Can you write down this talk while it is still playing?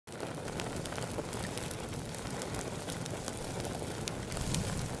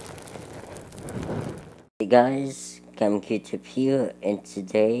Hey guys, CaptQtip here, and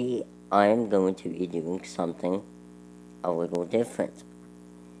today I am going to be doing something a little different.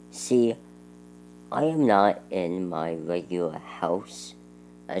 See, I am not in my regular house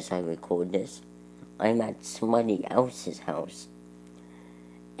as I record this. I'm at somebody else's house,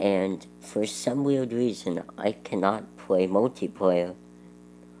 and for some weird reason, I cannot play multiplayer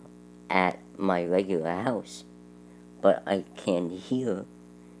at my regular house, but I can here.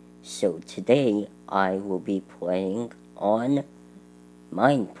 So today I will be playing on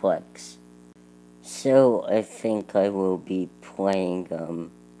Mineplex. So I think I will be playing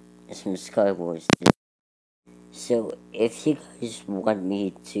some Skywars today. So if you guys want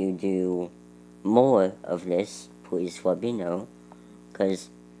me to do more of this, please let me know,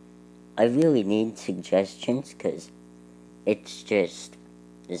 because I really need suggestions, because it's just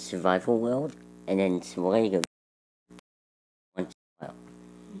the survival world and then some Lego once in a while.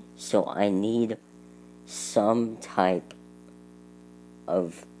 So I need some type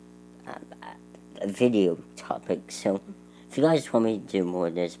of a video topic. So if you guys want me to do more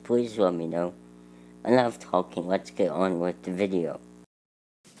of this, please let me know. Enough talking, let's get on with the video.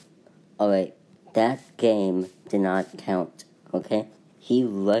 Alright, that game did not count, okay? He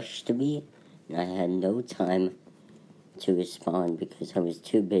rushed me, and I had no time to respond because I was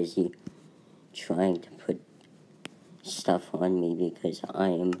too busy trying to put stuff on me because I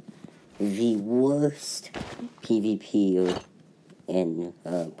am the worst PvPer in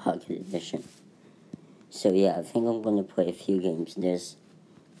Pocket Edition. So yeah, I think I'm gonna play a few games this,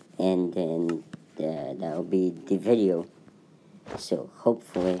 and then that'll be the video. So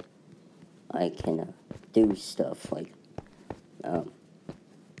hopefully I can do stuff like, do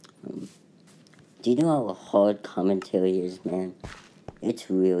you know how hard commentary is, man? It's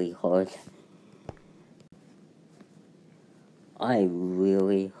really hard. I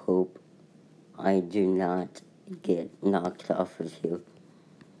really hope I do not get knocked off of here,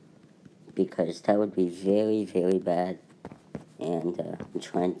 because that would be very, very bad, and I'm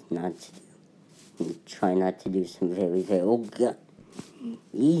trying not to do some very, very, oh god,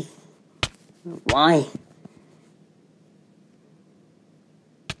 why?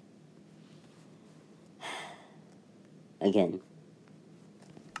 Again.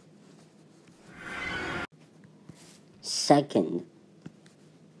 Second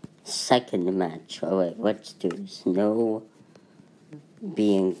match. Alright, let's do this. No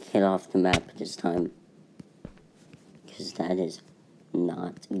being hit off the map this time, because that is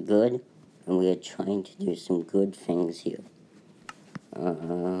not good, and we are trying to do some good things here.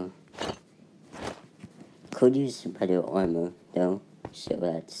 Could use some better armor, though, so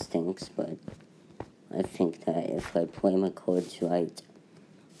that stinks, but I think that if I play my cards right,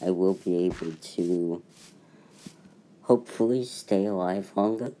 I will be able to hopefully stay alive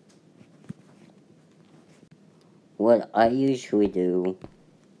longer. What I usually do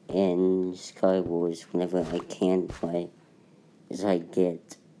in Skywars whenever I can play is I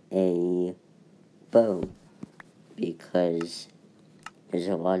get a bow, because there's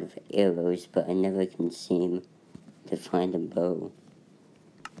a lot of arrows, but I never can seem to find a bow.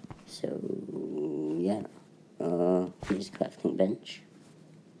 So yeah, here's crafting bench,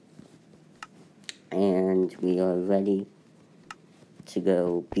 and we are ready to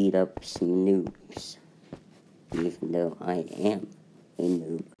go beat up some noobs, even though I am a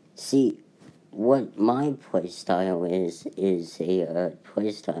noob. See, what my playstyle is a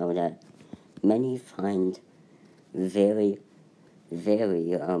playstyle that many find very,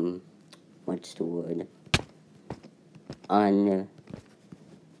 very, what's the word,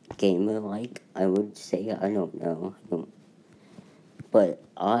 gamer-like, I would say. I don't know, but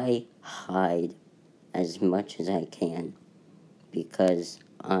I hide as much as I can, because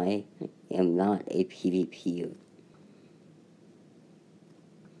I am not a PvPer.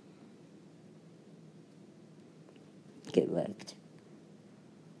 Get wrecked.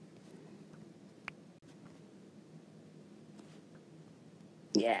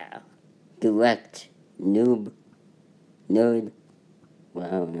 Yeah. Get wrecked. Noob. Nerd. Well,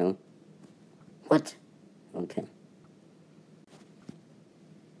 I don't know. What? Okay.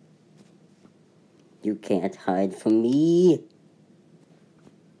 You can't hide from me.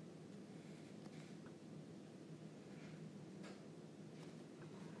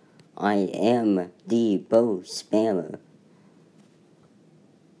 I am the bow spammer.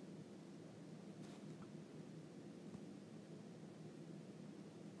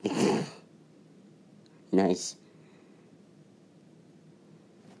 Nice.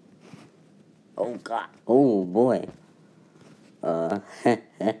 Oh god. Oh boy. I'm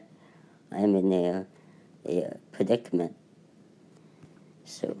in a predicament.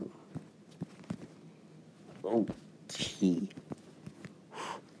 So Oh, gee.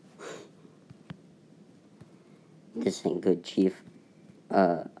 This ain't good, Chief.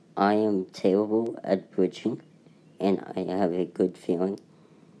 I am terrible at bridging, and I have a good feeling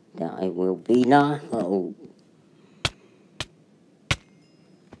that I will be not. Oh.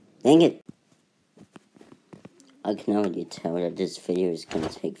 Dang it! I can already tell that this video is gonna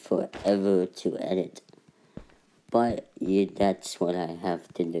take forever to edit. But yeah, that's what I have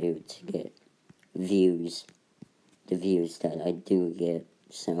to do to get views. The views that I do get.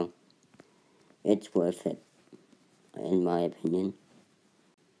 So, it's worth it, in my opinion.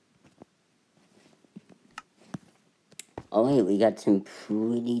 Alright, we got some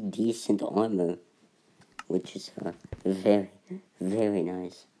pretty decent armor, which is very, very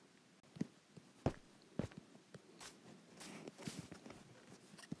nice.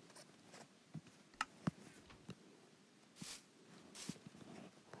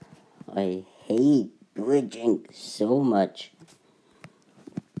 I hate bridging so much.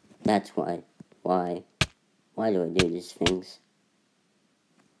 That's why. Why do I do these things?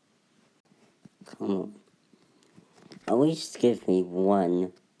 Come on. At least give me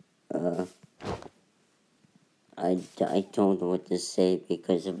one. I don't know what to say,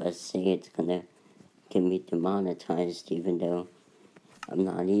 because if I say it's gonna get me demonetized, even though I'm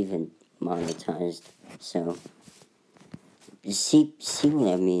not even monetized. So, see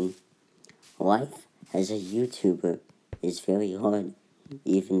what I mean? Life as a YouTuber is very hard,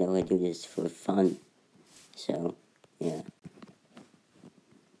 even though I do this for fun. So, yeah.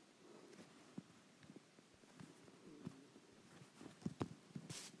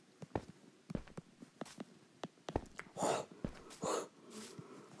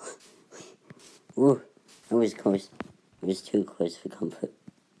 Ooh, that was close. It was too close for comfort.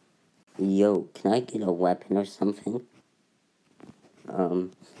 Yo, can I get a weapon or something?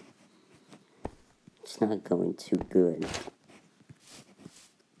 It's not going too good.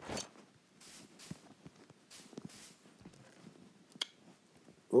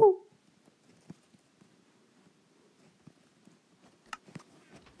 Ooh.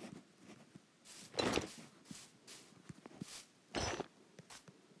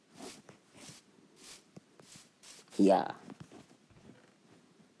 Yeah.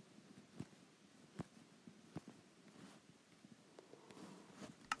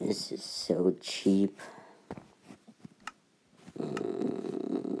 This is so cheap.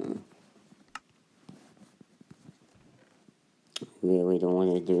 Really don't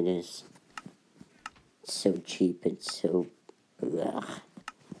want to do this. It's so cheap, it's so... Ugh.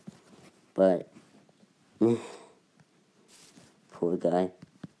 But... poor guy.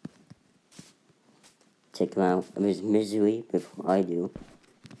 Take him out of his misery before I do.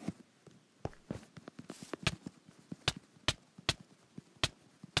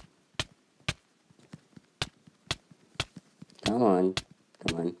 Come on.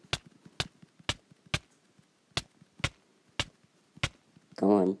 Come on. Come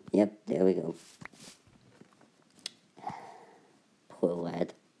on. Yep, there we go. Poor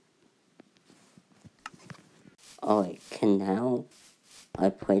lad. Alright, can now I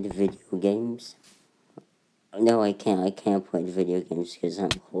play the video games? No, I can't. I can't play the video games because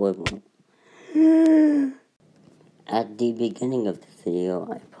I'm horrible. At the beginning of the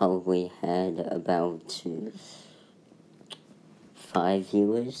video, I probably had about 5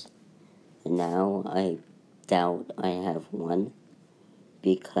 viewers. And now I doubt I have one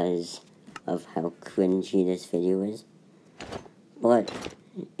because of how cringy this video is. But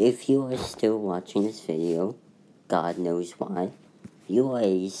if you are still watching this video, God knows why, you are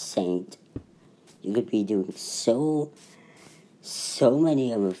a saint. You could be doing so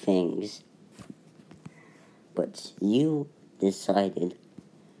many other things, but you decided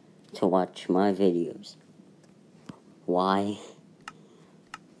to watch my videos. Why?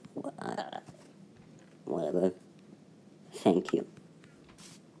 Whatever. Thank you.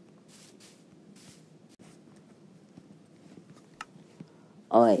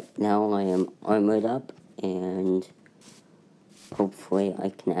 Alright, now I am armored up, and hopefully I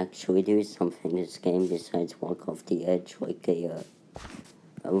can actually do something in this game besides walk off the edge like a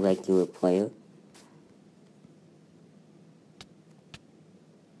regular player.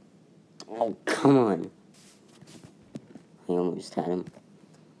 Oh, come on. I almost had him.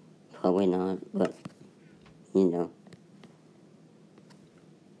 Probably not, but, you know.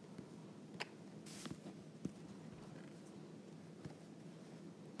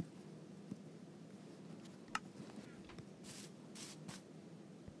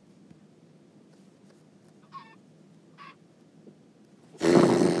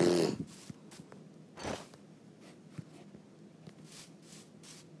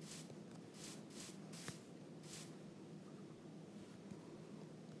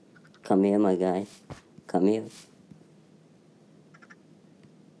 Come here, my guy. Come here.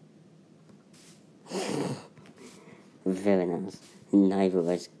 Very nice. Neither of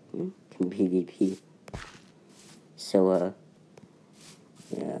us can PvP. So,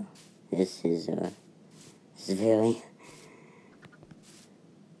 yeah. This is very...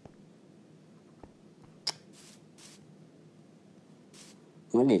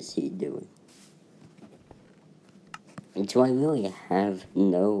 What is he doing? Do I really have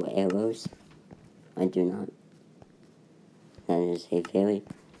no arrows? I do not. That is a very,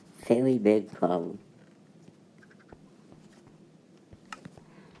 very big problem.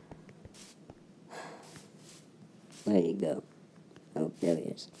 Where'd he go? Oh, there he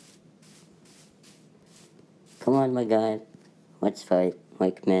is. Come on, my guy. Let's fight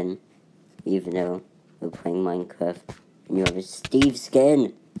like men. Even though we're playing Minecraft and you have a Steve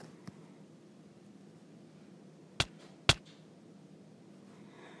skin.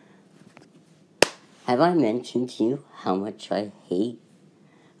 Have I mentioned to you how much I hate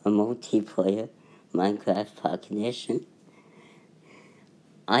a multiplayer Minecraft Pocket Edition?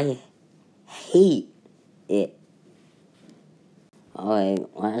 I hate it.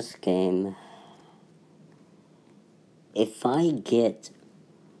 Alright, last game. If I get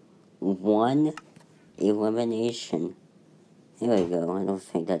one elimination, there we go, I don't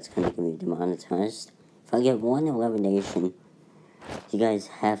think that's gonna get me demonetized. If I get one elimination, you guys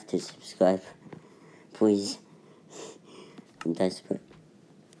have to subscribe. Please. I'm desperate.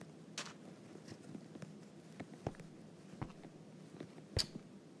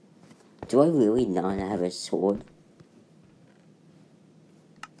 Do I really not have a sword?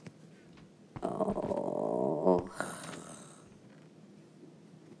 Oh.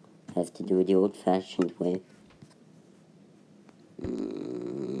 I have to do it the old-fashioned way.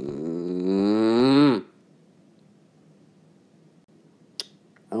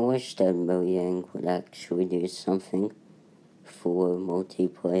 I wish that Mojang would actually do something for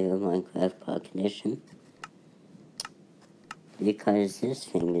multiplayer Minecraft Pocket Edition. Because this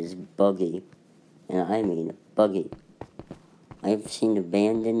thing is buggy. And I mean buggy. I've seen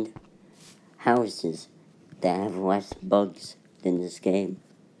abandoned houses that have less bugs than this game.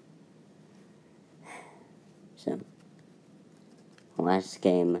 So, last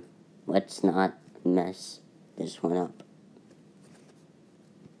game, let's not mess this one up.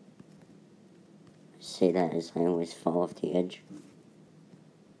 I say that as I always fall off the edge.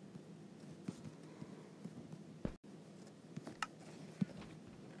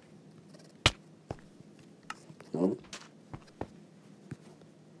 No.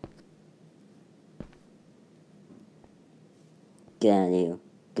 Get out of here.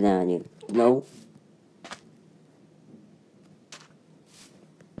 Get out of here. No.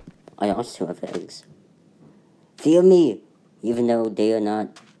 I also have eggs. Fear me! Even though they are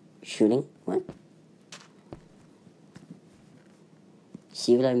not shooting. What?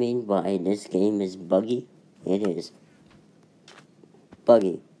 See what I mean by this game is buggy? It is.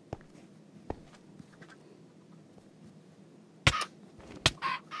 Buggy.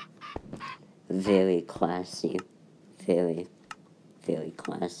 Very classy. Very, very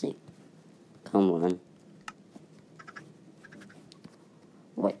classy. Come on.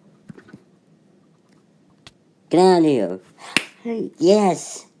 What? Get out of here.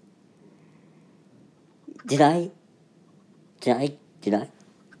 Yes. Did I?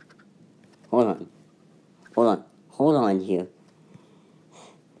 Hold on here.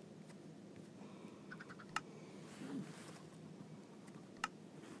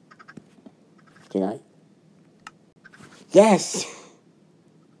 Did I? Yes!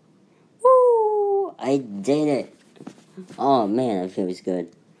 Woo! I did it. Oh man, that feels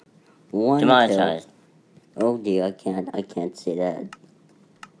good. One demonetized. Kill. Oh dear, I can't say that.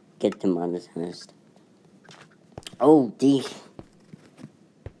 Get demonetized. Oh dear.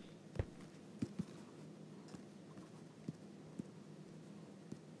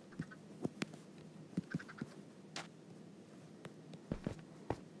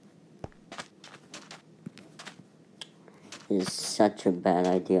 This is such a bad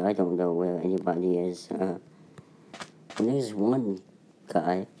idea. I don't know where anybody is. There's one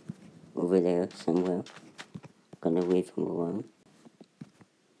guy over there somewhere. Gonna leave him alone.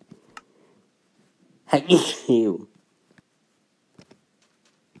 Hey, you!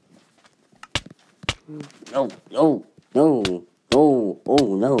 No, no, no, no,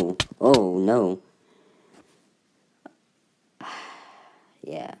 oh no, oh no.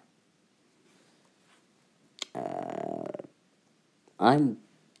 Yeah. I'm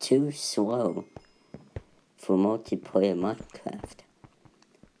too slow for multiplayer Minecraft.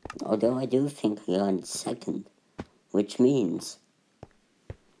 Although I do think I got second, which means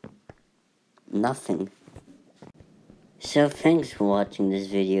nothing. So thanks for watching this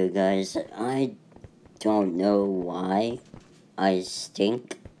video, guys. I don't know why I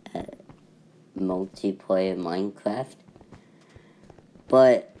stink at multiplayer Minecraft,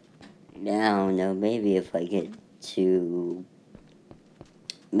 but I don't know, maybe if I get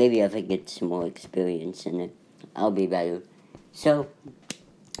some more experience in it, I'll be better. So,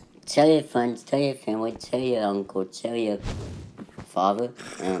 tell your friends, tell your family, tell your uncle, tell your father,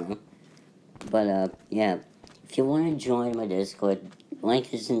 I don't know. But, yeah, if you want to join my Discord,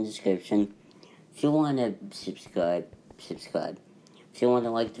 link is in the description. If you want to subscribe. If you want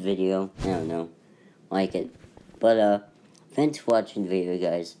to like the video, I don't know, like it. But, thanks for watching the video,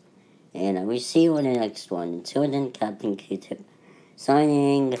 guys. And I will see you in the next one. Until then, CaptQtip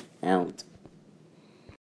signing out.